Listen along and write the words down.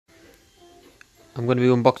I'm going to be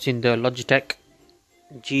unboxing the Logitech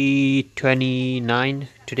G29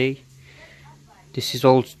 today. This is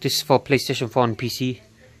for PlayStation 4 and PC.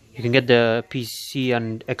 You can get the PC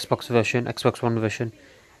and Xbox version, Xbox One version,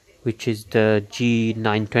 which is the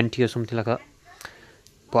G920 or something like that.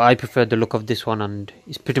 But I prefer the look of this one, and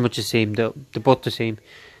it's pretty much the same. They're both the same,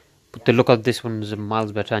 but the look of this one is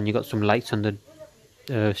miles better, and you got some lights on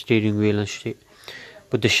the steering wheel and shit.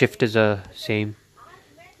 But the shifters are same,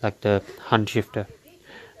 like the hand shifter,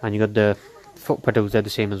 and you got the foot pedals, they're the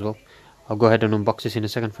same as well. I'll go ahead and unbox this in a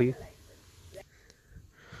second for you.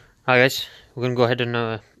 Alright guys, we're gonna go ahead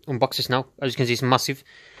and unbox this now. As you can see, it's massive.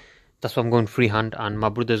 That's why I'm going freehand, and my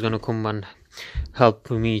brother's gonna come and help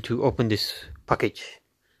me to open this package.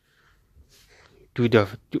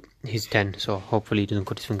 He's 10, so hopefully he doesn't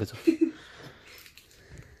cut his fingers off.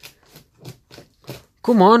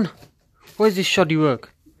 Come on! Why is this shoddy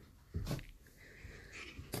work?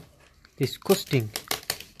 Disgusting.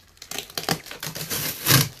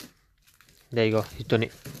 There you go, he's done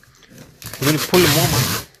it. I'm going to pull him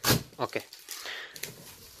over. Okay.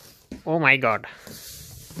 Oh my god.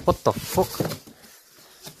 What the fuck?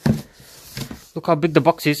 Look how big the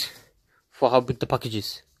box is for how big the package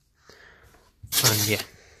is. And yeah.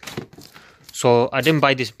 So I didn't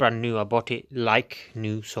buy this brand new, I bought it like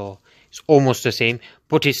new, so it's almost the same,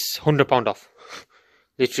 but it's £100 off.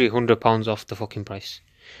 Literally £100 off the fucking price.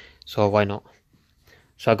 So why not?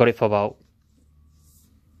 So I got it for about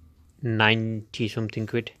 90 something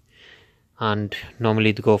quid, and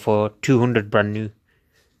normally they go for 200 brand new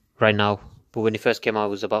right now, but when it first came out it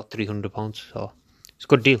was about £300, so it's a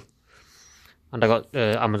good deal. And I got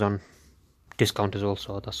Amazon discount as well,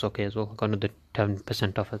 so that's okay as well. I got another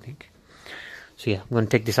 10% off, I think. So yeah, I'm going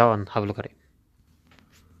to take this out and have a look at it.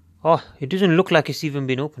 Oh, it doesn't look like it's even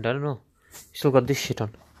been opened. I don't know, still got this shit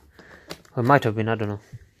on, or it might have been, I don't know.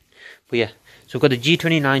 But yeah, so we've got the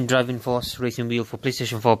G29 driving force racing wheel for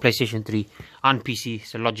PlayStation 4, PlayStation 3 and PC.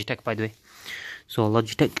 It's a Logitech, by the way. So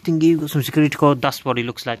Logitech thingy, got some security code. That's what it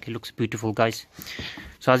looks like. It looks beautiful, guys.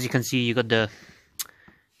 So as you can see, you got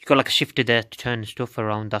like a shifter there to turn stuff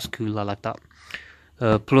around. That's cool, I like that.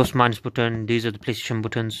 Plus minus button, these are the PlayStation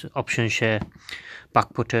buttons. Option, share,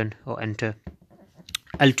 back button or enter.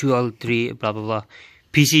 L2, L3, blah blah blah.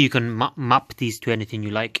 PC, you can map these to anything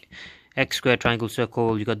you like. X, square, triangle,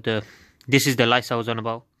 circle. You got this is the lights I was on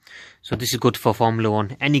about. So this is good for Formula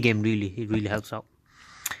 1, any game really. It really helps out.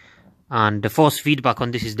 And the force feedback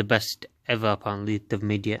on this is the best ever, apparently, they've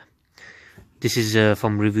made yet. This is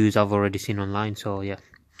from reviews I've already seen online, so yeah.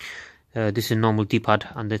 This is normal D-pad,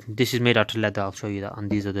 and this is made out of leather, I'll show you that.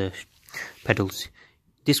 And these are the pedals.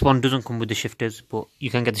 This one doesn't come with the shifters, but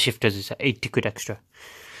you can get the shifters. It's 80 quid extra.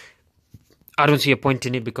 I don't see a point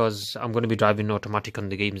in it because I'm going to be driving automatic on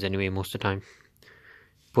the games anyway most of the time.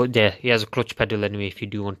 But yeah, he has a clutch pedal anyway if you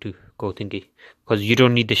do want to go thingy. Because you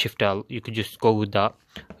don't need the shifter, you could just go with that.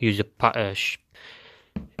 Use the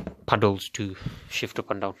paddles to shift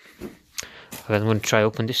up and down. Okay, I'm going to try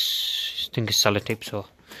open this. I think it's sellotape, so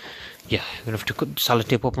yeah, I'm going to have to cut the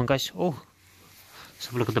sellotape open, guys. Oh, let's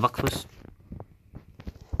have a look at the back first.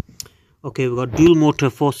 Okay, we've got dual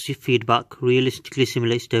motor force feedback, realistically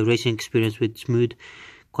simulates the racing experience with smooth,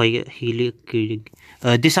 quiet helical.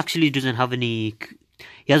 This actually doesn't have any,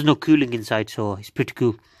 it has no cooling inside, so it's pretty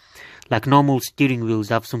cool. Like normal steering wheels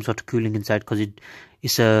have some sort of cooling inside because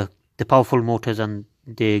it's the powerful motors and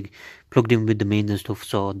they plugged in with the mains and stuff,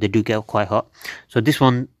 so they do get quite hot. So this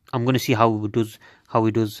one, I'm going to see how it does.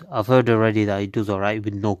 I've heard already that it does alright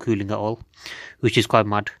with no cooling at all, which is quite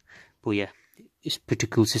mad, but yeah. It's a pretty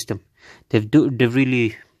cool system. They've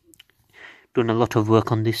really done a lot of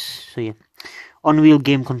work on this. So yeah, on-wheel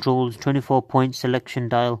game controls, 24-point selection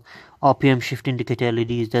dial, RPM shift indicator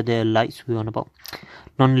LEDs. They're the lights we're on about.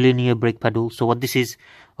 Non-linear brake pedal. So what this is?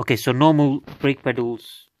 Okay, so normal brake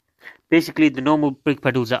pedals. Basically, the normal brake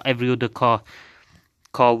pedals that every other car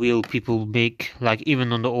wheel people make, like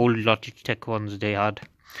even on the old Logitech ones they had,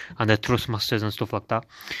 and the Thrustmasters and stuff like that.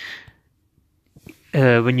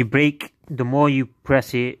 When you brake, the more you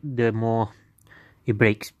press it, the more it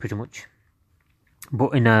brakes, pretty much.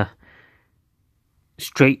 But in a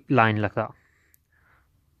straight line like that,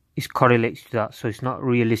 it correlates to that, so it's not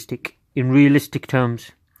realistic. In realistic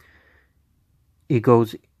terms, it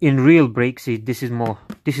goes in real brakes. This is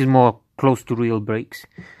more close to real brakes.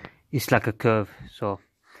 It's like a curve, so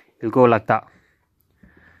it'll go like that.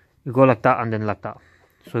 It'll go like that and then like that.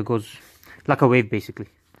 So it goes like a wave basically.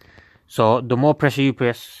 So the more pressure you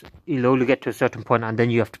press, you'll only get to a certain point, and then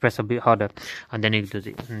you have to press a bit harder, and then it does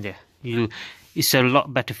it. And yeah, it's a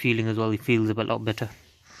lot better feeling as well. It feels a lot better.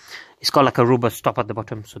 It's got like a rubber stop at the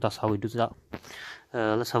bottom, so that's how it does that.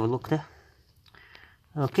 Let's have a look there.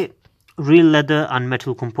 Okay, real leather and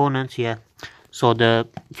metal components. Yeah, so the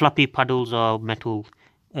flappy paddles are metal,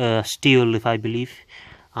 steel, if I believe,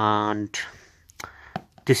 and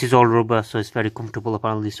this is all rubber, so it's very comfortable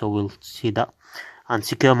apparently. So we'll see that. And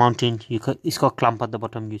secure mounting, it's got a clamp at the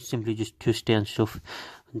bottom. You simply just twist it and stuff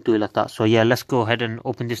and do it like that. So yeah, let's go ahead and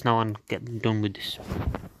open this now and get done with this.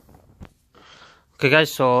 Okay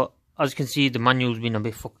guys, so as you can see, the manual's been a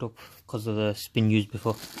bit fucked up because of the spin used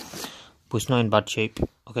before, but it's not in bad shape.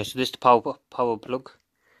 Okay, so this is the power plug.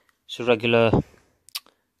 It's a regular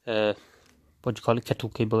what do you call it, kettle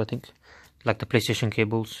cable, I think, like the PlayStation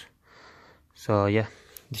cables. So yeah,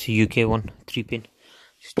 this is a UK one, 3-pin.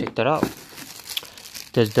 Just take that out.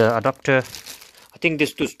 There's the adapter. I think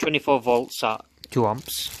this does 24 volts at 2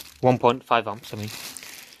 amps, 1.5 amps, I mean,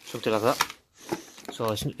 something like that.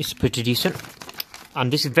 So it's pretty decent.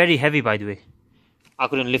 And this is very heavy, by the way. I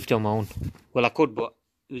couldn't lift it on my own. Well, I could, but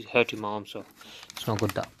it was hurting my arm, so it's not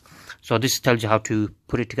good that. So this tells you how to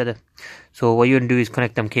put it together. So what you're going to do is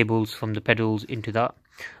connect them cables from the pedals into that.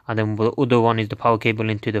 And then the other one is the power cable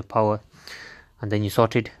into the power. And then you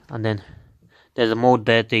sort it. And then there's a mode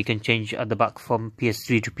there that you can change at the back from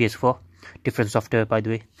PS3 to PS4. Different software, by the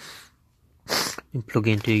way. You plug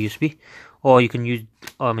into USB. Or you can use,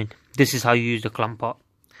 this is how you use the clamp part.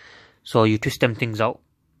 So you twist them things out.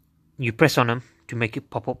 You press on them to make it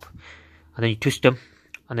pop up. And then you twist them.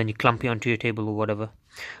 And then you clamp it onto your table or whatever.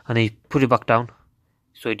 And then you put it back down.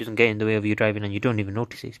 So it doesn't get in the way of you driving and you don't even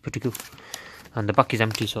notice it. It's pretty cool. And the back is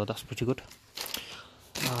empty, so that's pretty good.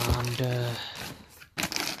 And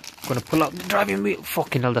I'm gonna pull out the driving wheel.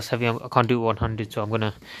 Fucking hell, that's heavy. I can't do it one-handed, so I'm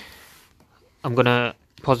gonna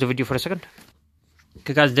pause the video for a second.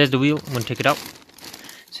 Okay guys, there's the wheel. I'm gonna take it out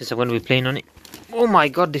since I'm gonna be playing on it. Oh my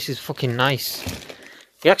god, this is fucking nice.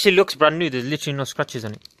 It actually looks brand new. There's literally no scratches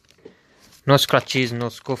on it. No scratches, no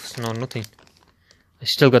scuffs, no nothing. I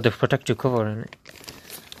still got the protective cover on it.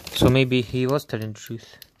 So maybe he was telling the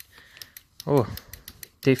truth. Oh,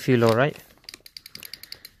 they feel alright.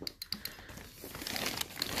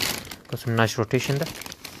 Got some nice rotation there.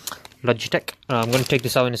 Logitech. I'm going to take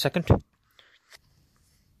this out in a second. Alright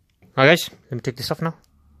guys, let me take this off now.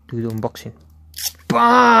 Do the unboxing.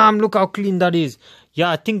 Bam! Look how clean that is. Yeah,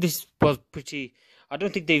 I think this was pretty... I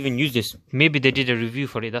don't think they even used this. Maybe they did a review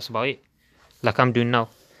for it, that's about it. Like I'm doing now.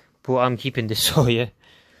 But I'm keeping this, so yeah.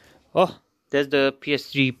 Oh, there's the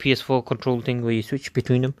PS3, PS4 control thing where you switch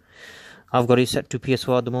between them. I've got it set to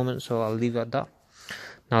PS4 at the moment, so I'll leave it at that.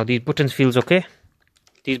 Now these buttons feels okay.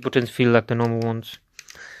 These buttons feel like the normal ones.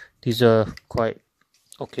 These are quite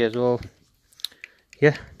okay as well.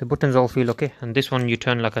 Yeah, the buttons all feel okay. And this one you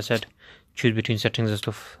turn, like I said, choose between settings and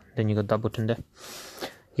stuff. Then you got that button there.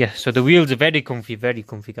 Yeah, so the wheels are very comfy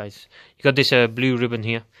guys. You got this blue ribbon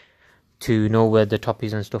here to know where the top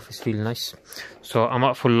is and stuff. Is feeling nice. So I'm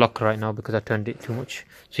at full lock right now because I turned it too much.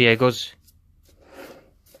 So yeah, it goes.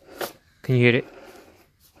 Can you hear it?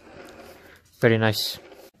 Very nice.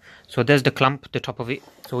 So there's the clamp, the top of it.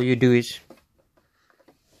 So what you do is,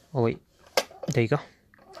 oh wait, there you go.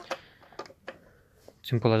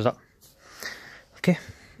 Simple as that. Okay,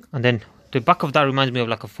 and then the back of that reminds me of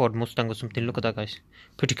like a Ford Mustang or something. Look at that, guys.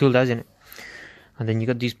 Pretty cool, that, isn't it? And then you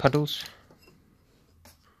got these paddles.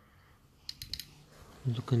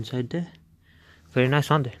 Look inside there. Very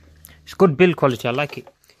nice, aren't they? It's good build quality. I like it.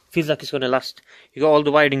 Feels like it's gonna last. You got all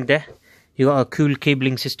the wiring there. You got a cool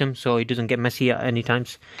cabling system, so it doesn't get messy at any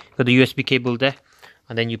times. You got the USB cable there,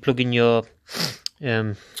 and then you plug in your what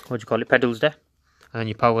do you call it, pedals there, and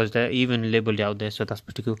your power's there. Even labeled out there, so that's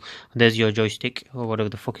pretty cool. And there's your joystick or whatever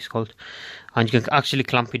the fuck it's called, and you can actually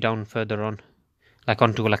clamp it down further on, like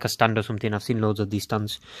onto like a stand or something. I've seen loads of these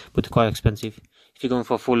stands, but they're quite expensive. If you're going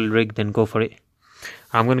for a full rig, then go for it.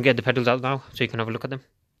 I'm going to get the pedals out now so you can have a look at them.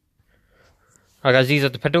 Alright guys, these are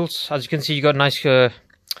the pedals. As you can see, you got a nice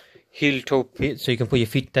heel toe pit, so you can put your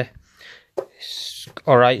feet there.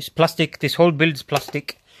 Alright, it's plastic. This whole build is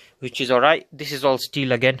plastic, which is alright. This is all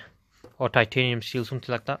steel again, or titanium steel,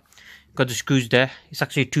 something like that. Got the screws there. It's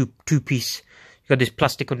actually two piece. You got this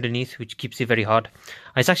plastic underneath, which keeps it very hard.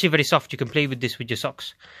 And it's actually very soft. You can play with this with your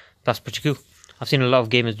socks. That's pretty cool. I've seen a lot of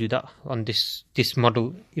gamers do that on this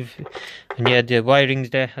model. And yeah, the wiring's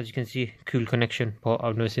there, as you can see. Cool connection, but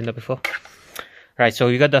I've never seen that before. Right, so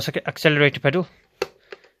you got the accelerator pedal.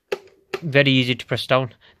 Very easy to press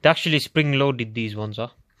down. They actually spring loaded, these ones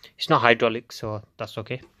are. It's not hydraulic, so that's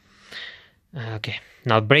okay. Okay,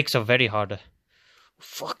 now brakes are very harder.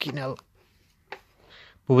 Fucking hell.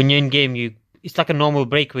 But when you're in game, it's like a normal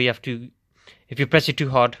brake where you have to, if you press it too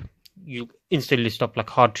hard, you instantly stop, like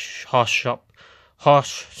harsh stop.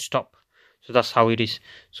 So that's how it is.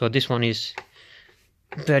 So this one is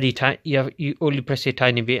very tight. You only press a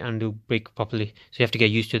tiny bit and it'll break properly. So you have to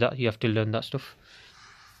get used to that. You have to learn that stuff.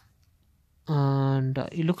 And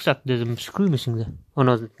it looks like there's a screw missing there. Oh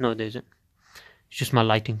no, there isn't. It's just my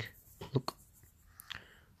lighting. Look,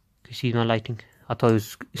 you see my lighting? I thought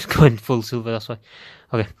it's going full silver. That's why.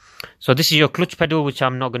 Okay, so this is your clutch pedal, which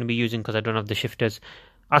I'm not going to be using because I don't have the shifters.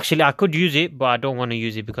 Actually, I could use it, but I don't want to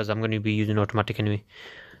use it because I'm going to be using automatic anyway.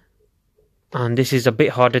 And this is a bit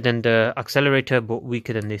harder than the accelerator, but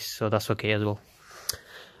weaker than this, so that's okay as well.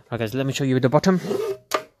 Alright guys, let me show you the bottom.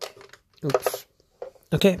 Oops.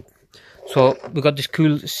 Okay, so we got this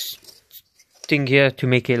cool thing here to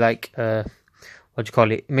make it like, what do you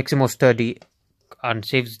call it? It makes it more sturdy and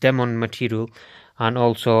saves them on material, and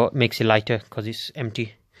also makes it lighter because it's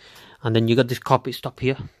empty. And then you got this carpet stop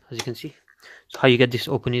here, as you can see. So how you get this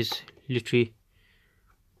open is literally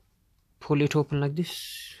pull it open like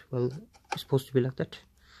this. Well, it's supposed to be like that.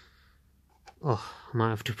 Oh, I might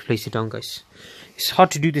have to place it down, guys. It's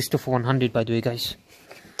hard to do this stuff one-handed, by the way, guys.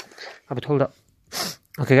 I've been told that.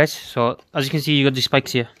 Okay, guys, so as you can see, you got the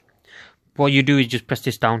spikes here. What you do is just press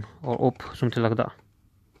this down or up, something like that.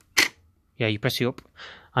 Yeah, you press it up,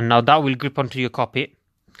 and now that will grip onto your carpet.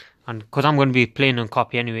 And because I'm going to be playing on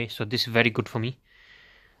carpet anyway, so this is very good for me.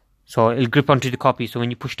 So it'll grip onto the carpet, so when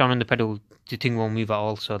you push down on the pedal, the thing won't move at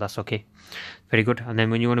all, so that's okay. Very good. And then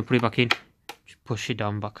when you want to put it back in, just push it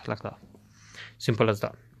down back like that. Simple as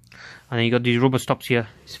that. And then you got these rubber stops here.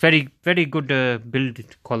 It's very, very good build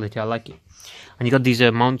quality. I like it. And you got these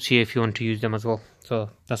mounts here if you want to use them as well. So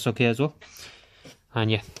that's okay as well. And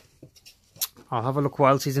yeah, I'll have a look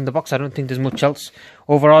what else is in the box. I don't think there's much else.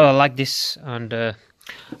 Overall, I like this, and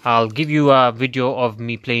I'll give you a video of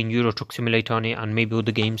me playing Euro Truck Simulator on it and maybe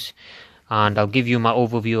other games, and I'll give you my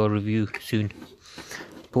overview or review soon.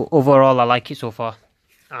 But overall, I like it so far,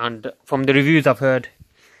 and from the reviews I've heard,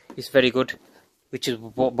 it's very good, which is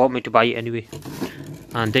what brought me to buy it anyway.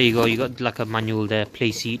 And there you go, you got like a manual there,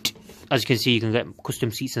 play seat. As you can see, you can get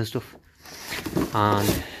custom seats and stuff,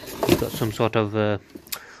 and you got some sort of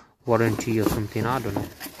warranty or something, I don't know.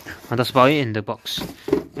 And that's about it in the box.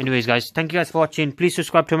 Anyways, guys, thank you guys for watching. Please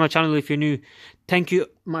subscribe to my channel if you're new. Thank you,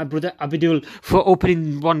 my brother Abidul, for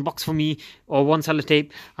opening one box for me, or one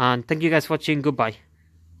sellotape. And thank you guys for watching. Goodbye.